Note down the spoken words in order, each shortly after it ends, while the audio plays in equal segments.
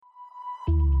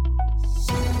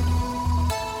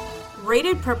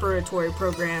Rated Preparatory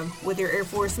program. With your Air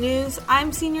Force news,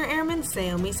 I'm Senior Airman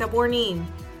Saomi Sabornin.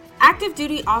 Active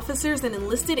duty officers and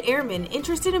enlisted airmen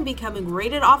interested in becoming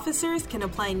rated officers can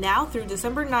apply now through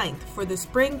December 9th for the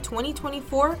Spring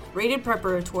 2024 Rated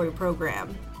Preparatory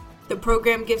program. The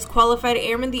program gives qualified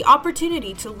airmen the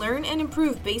opportunity to learn and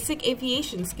improve basic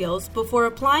aviation skills before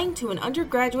applying to an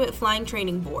undergraduate flying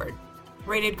training board.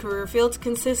 Rated career fields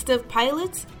consist of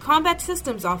pilots, combat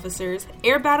systems officers,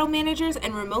 air battle managers,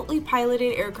 and remotely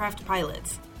piloted aircraft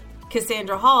pilots.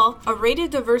 Cassandra Hall, a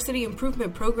Rated Diversity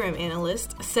Improvement Program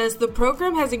analyst, says the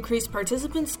program has increased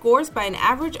participant scores by an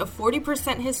average of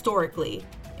 40% historically,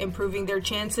 improving their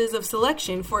chances of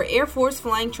selection for Air Force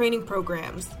flying training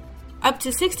programs. Up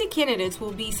to 60 candidates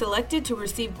will be selected to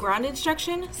receive ground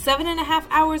instruction, 7.5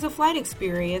 hours of flight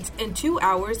experience, and 2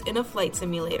 hours in a flight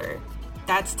simulator.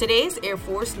 That's today's Air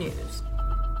Force News.